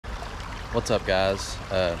What's up, guys?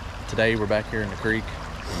 Today we're back here in the creek.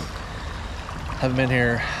 Haven't been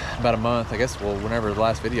here about a month, I guess. Well, whenever the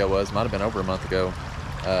last video was, might have been over a month ago.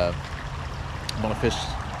 I'm gonna fish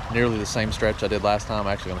nearly the same stretch I did last time.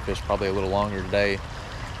 I'm actually gonna fish probably a little longer today.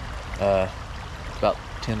 It's about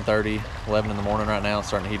 10:30, 11 in the morning right now. It's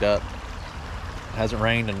starting to heat up. It hasn't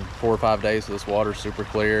rained in 4 or 5 days, so this water's super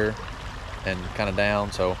clear and kind of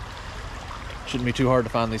down, so shouldn't be too hard to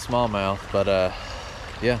find these smallmouth. But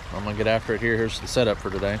yeah, I'm gonna get after it here. Here's the setup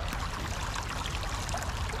for today.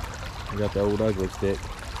 We got the old ugly stick,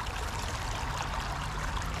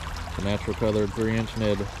 the natural colored 3-inch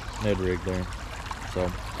Ned rig there. So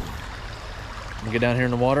I'm gonna get down here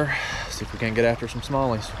in the water, see if we can't get after some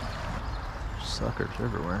smallies. Suckers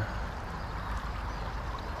everywhere.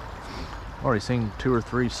 I've already seen 2 or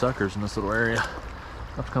 3 suckers in this little area.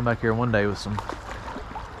 I'll have to come back here one day with some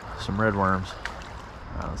red worms.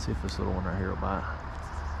 Let's see if this little one right here will bite.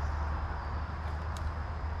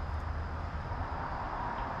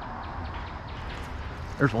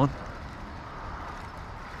 There's one.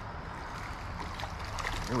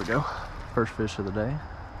 There we go. First fish of the day.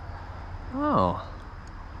 Oh,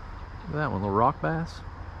 look at that one, little rock bass.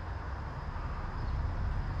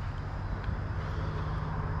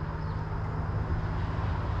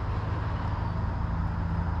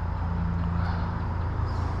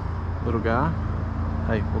 Little guy.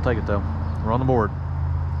 Hey, we'll take it though. We're on the board.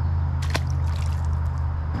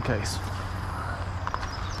 In case.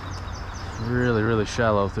 Really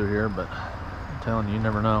shallow through here, but I'm telling you, you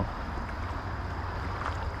never know.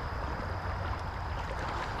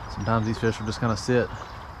 Sometimes these fish will just kind of sit. You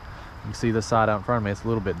can see this side out in front of me, it's a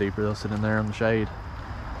little bit deeper. They'll sit in there in the shade.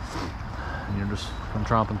 And you're just come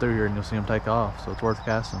tromping through here and you'll see them take off, so it's worth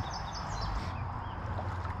casting.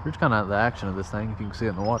 Here's kind of the action of this thing, if you can see it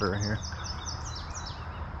in the water right here.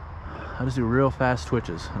 I just do real fast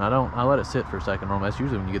twitches, and I let it sit for a second normally. That's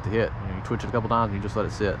usually when you get the hit. You know, you twitch it a couple times and you just let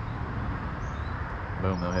it sit.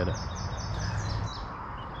 Boom, they'll hit it.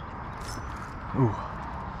 Ooh,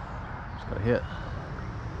 just got a hit.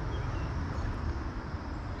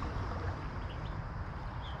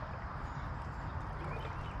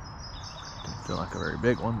 Didn't feel like a very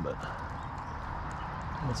big one, but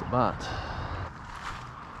what's it bite? I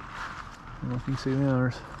don't know if you can see them.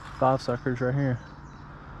 There's 5 suckers right here.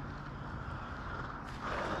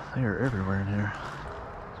 They are everywhere in here.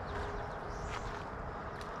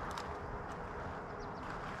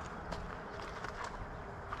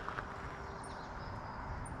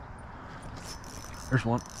 There's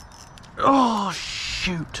one. Oh,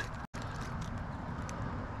 shoot.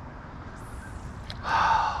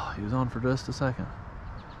 He was on for just a second.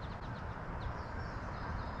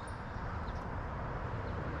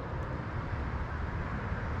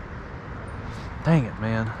 Dang it,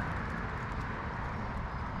 man.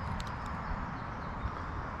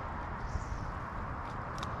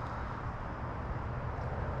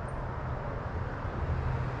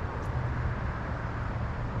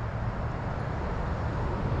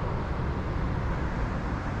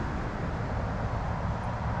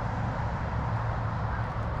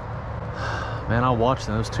 Man, I watched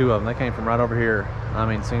them. There's 2 of them. They came from right over here. I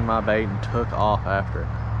mean, seen my bait and took off after it.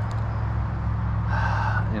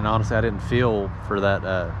 And honestly, I didn't feel for that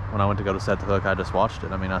when I went to go to set the hook. I just watched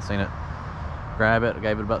it. I mean, I seen it grab it,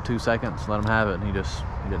 gave it about 2 seconds, let him have it, and he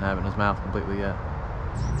didn't have it in his mouth completely yet.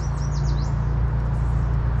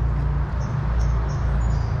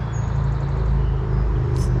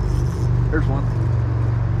 There's one.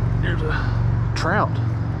 There's a trout.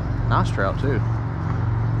 Nice trout too.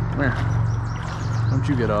 Come here. Don't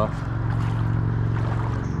you get off.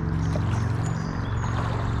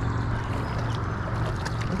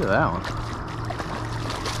 Look at that one.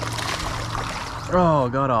 Oh,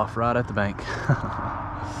 got off right at the bank.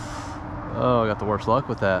 Oh, I got the worst luck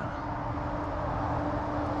with that.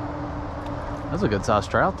 That's a good sized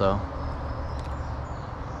trout though.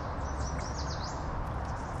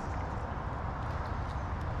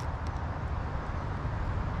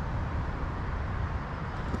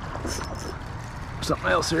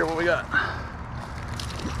 Something else here. What we got?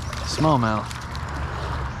 Smallmouth.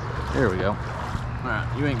 There we go. All right,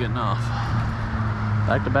 you ain't getting off.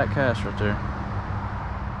 Back-to-back cast right there.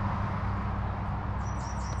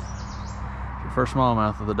 Your first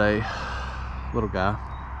smallmouth of the day. Little guy.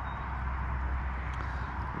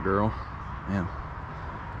 Girl. Man,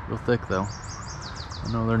 real thick though.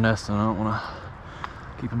 I know they're nesting. I don't want to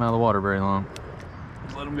keep them out of the water very long.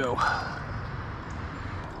 Just let them go.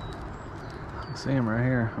 I see him right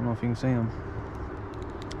here. I don't know if you can see him.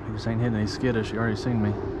 He just ain't hitting any skittish. You already seen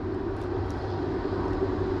me.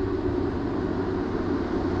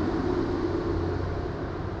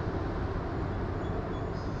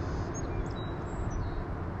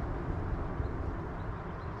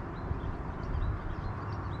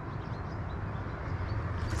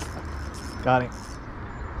 Got him.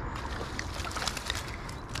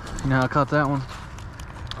 Now I caught that one.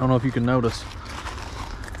 I don't know if you can notice.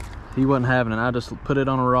 He wasn't having it. I just put it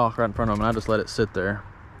on a rock right in front of him and I just let it sit there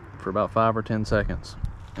for about 5 or 10 seconds.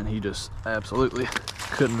 And he just absolutely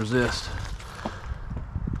couldn't resist.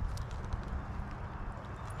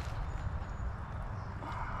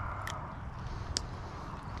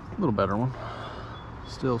 A little better one.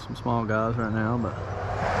 Still some small guys right now, but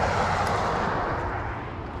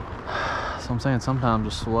so I'm saying sometimes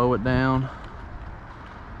just slow it down.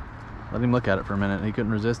 Let him look at it for a minute. He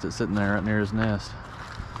couldn't resist it sitting there right near his nest.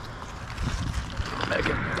 Back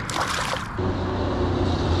in.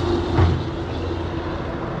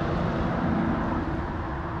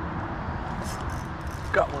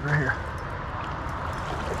 Got one right here.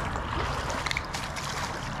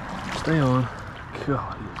 Stay on.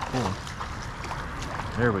 God, he is pulling.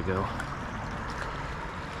 There we go.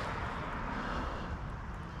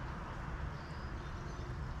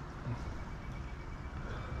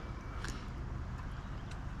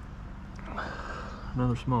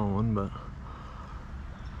 Another small one, but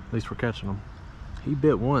at least we're catching them. He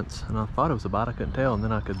bit once, and I thought it was a bite. I couldn't tell, and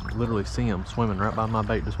then I could literally see him swimming right by my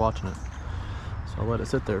bait, just watching it. So I let it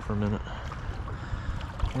sit there for a minute.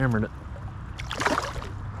 Hammered it.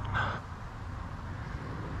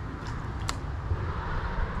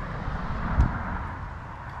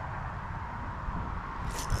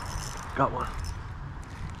 Got one.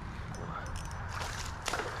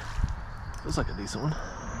 Looks like a decent one.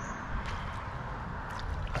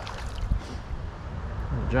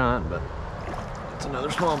 Not a giant, but it's another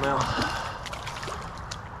smallmouth.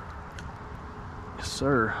 Yes,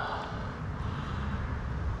 sir.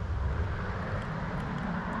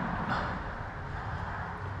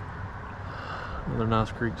 Another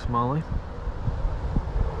nice creek smallie.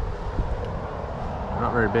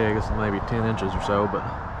 Not very big, it's maybe 10 inches or so, but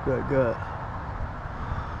got gut.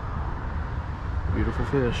 Beautiful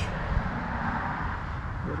fish.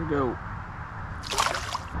 Let her go.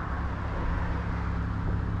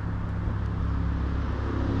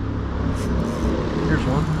 Here's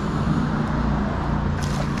one.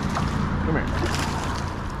 Come here.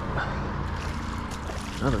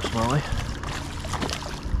 Another smallie.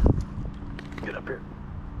 Get up here.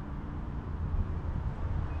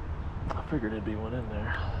 I figured there'd be one in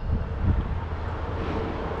there.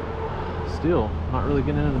 Still not really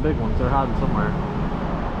getting into the big ones. They're hiding somewhere.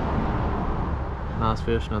 Nice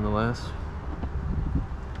fish nonetheless.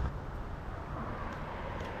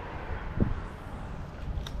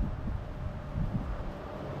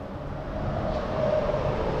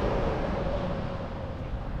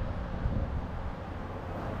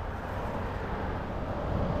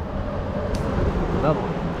 Another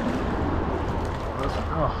one.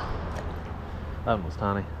 Oh, that one was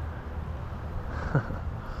tiny.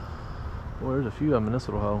 Well, there's a few of them in this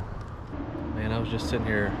little hole. Man, I was just sitting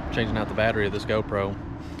here changing out the battery of this GoPro,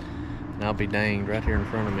 and I'll be danged, right here in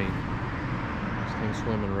front of me, this thing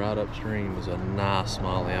swimming right upstream was a nice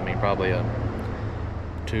smallie. I mean, probably a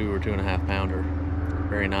 2 or 2.5 pounder.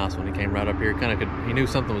 Very nice one. He came right up here. He knew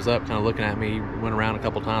something was up, kind of looking at me. He went around a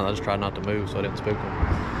couple times. I just tried not to move so I didn't spook him.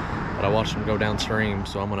 But I watched him go downstream,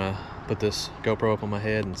 so I'm gonna put this GoPro up on my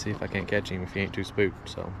head and see if I can't catch him if he ain't too spooked.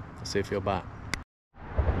 So let's see if he'll bite.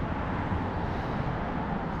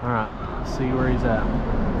 All right, let's see where he's at.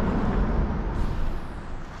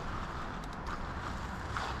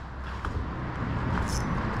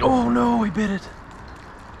 Oh no, he bit it.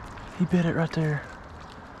 He bit it right there.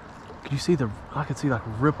 Can you see I could see like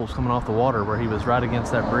ripples coming off the water where he was right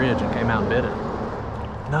against that bridge and came out and bit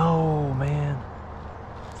it. No, man.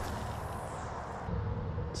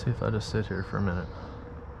 Let's see if I just sit here for a minute.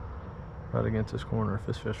 Right against this corner, if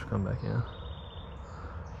this fish will come back in.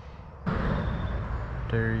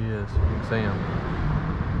 There he is. You can see him.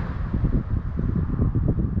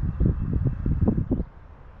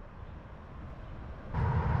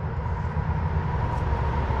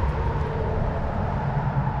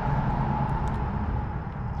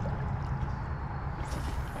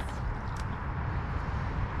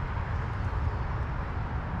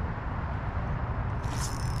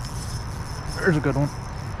 There's a good one.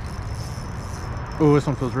 Oh, this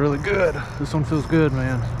one feels really good. This one feels good,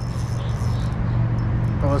 man.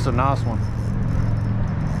 Oh, it's a nice one.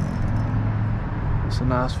 It's a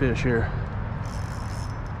nice fish here.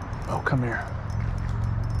 Oh, come here.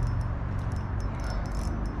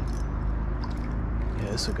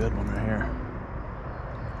 Yeah, it's a good one right here.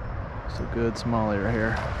 It's a good smallie right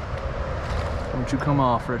here. Don't you come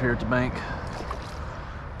off right here at the bank.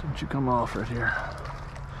 Don't you come off right here.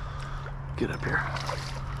 Get up here.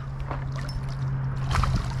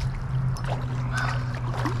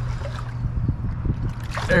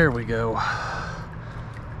 There we go.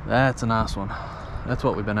 That's a nice one. That's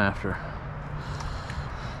what we've been after.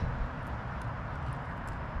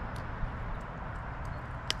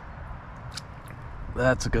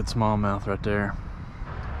 That's a good smallmouth right there.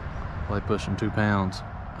 Probably pushing 2 pounds.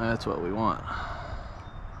 That's what we want.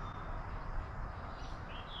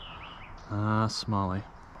 Smallie.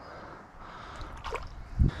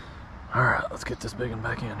 All right, let's get this big one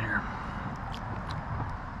back in here.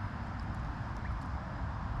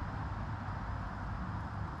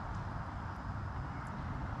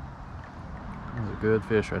 That's a good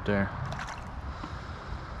fish right there.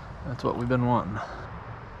 That's what we've been wanting.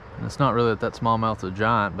 And it's not really that smallmouth's a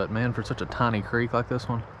giant, but man, for such a tiny creek like this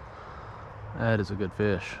one, that is a good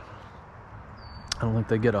fish. I don't think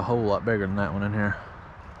they get a whole lot bigger than that one in here.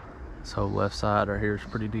 This whole left side right here is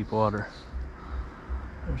pretty deep water.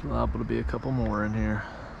 There's liable to be a couple more in here.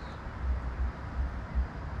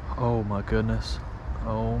 Oh my goodness.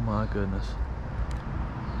 Oh my goodness.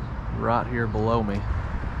 Right here below me.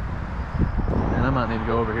 Man, I might need to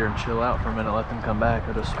go over here and chill out for a minute, let them come back.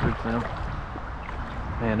 I just spooked them.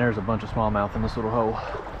 Man, there's a bunch of smallmouth in this little hole.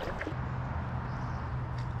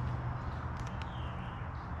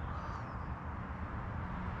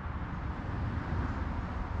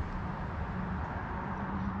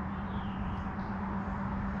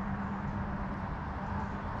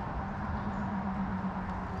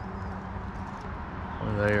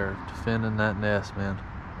 They are defending that nest, man.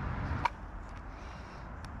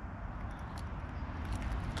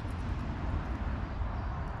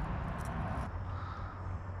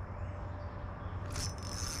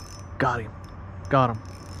 Got him. Got him.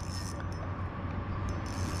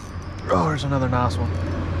 Oh, there's another nice one.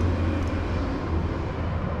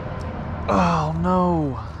 Oh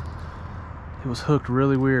no. It was hooked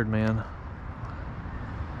really weird, man.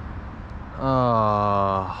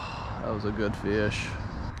 Oh, that was a good fish.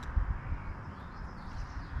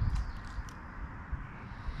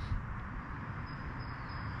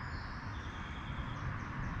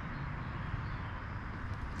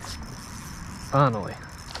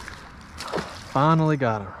 Finally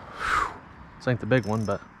got her. This ain't the big one,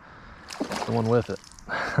 but the one with it.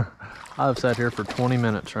 I've sat here for 20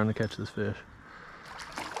 minutes trying to catch this fish.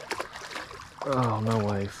 Oh, no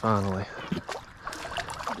way, finally.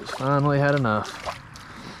 Just finally had enough.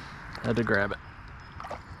 Had to grab it.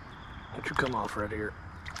 Let you come off right here.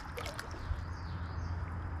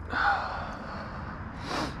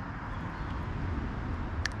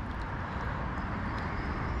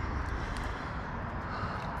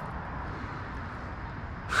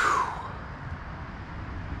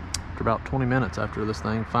 About 20 minutes after this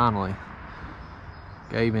thing finally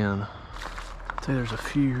gave in. See, there's a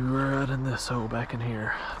few right in this hole back in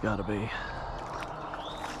here. Gotta be.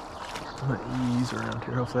 I'm gonna ease around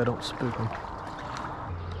here. Hopefully I don't spook them.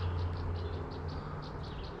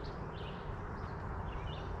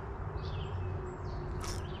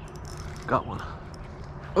 Got one.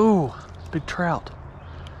 Ooh, big trout.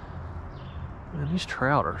 Man, these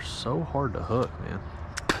trout are so hard to hook, man.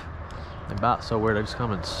 They bite so weird, they just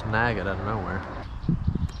come and snag it out of nowhere.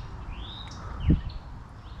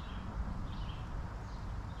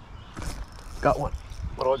 Got one.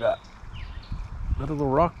 What do I got? Another little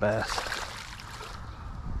rock bass.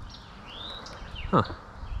 Huh.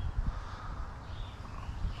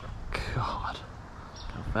 God.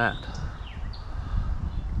 How fat.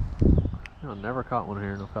 You know, I never caught one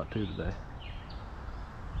here and I've caught 2 today.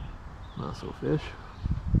 Nice little fish.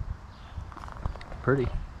 Pretty.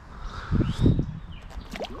 Here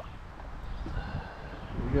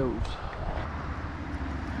he goes.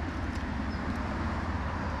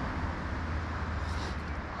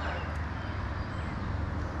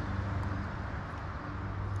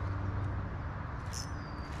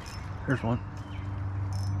 Here's one.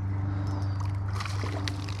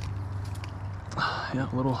 Yeah,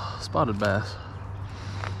 a little spotted bass.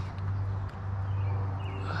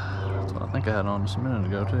 That's what I think I had on just a minute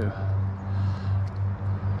ago too.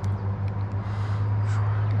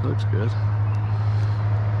 Looks good.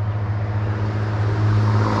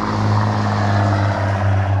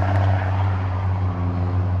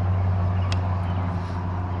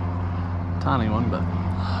 Tiny one, but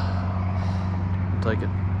I'll take it.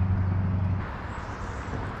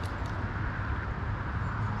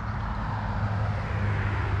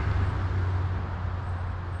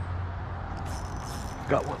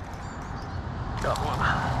 Got one. Got one.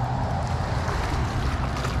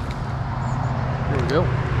 There we go.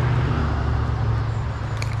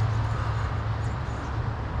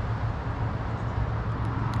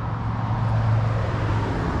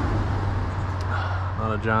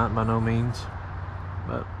 Not a giant by no means,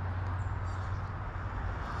 but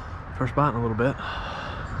First bite in a little bit.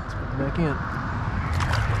 Let's put it back in.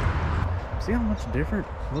 See how much different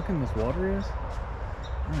looking this water is?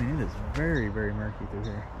 I mean, it is very, very murky through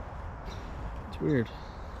here. It's weird.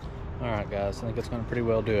 All right, guys, I think it's gonna pretty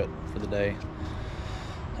well do it for the day.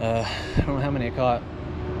 I don't know how many I caught.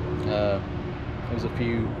 There's a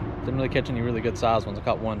few, didn't really catch any really good sized ones. I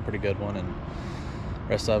caught one pretty good one, and the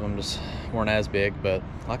rest of them just weren't as big. But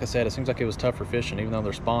like I said, it seems like it was tougher fishing. Even though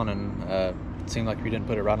they're spawning, it seemed like if you didn't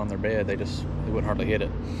put it right on their bed, they wouldn't hardly hit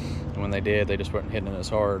it. And when they did, they just weren't hitting it as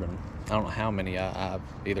hard. And I don't know how many I've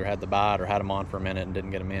either had the bite or had them on for a minute and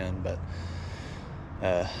didn't get them in. But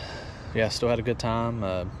yeah, still had a good time.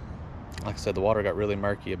 Like I said, the water got really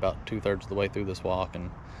murky about 2/3 of the way through this walk,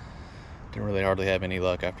 and didn't really hardly have any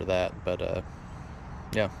luck after that. But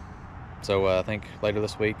yeah, so I think later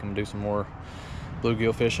this week I'm gonna do some more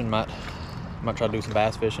bluegill fishing. Might try to do some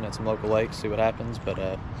bass fishing at some local lakes, see what happens.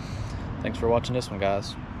 But thanks for watching this one,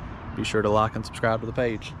 guys. Be sure to like and subscribe to the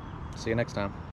page. See you next time.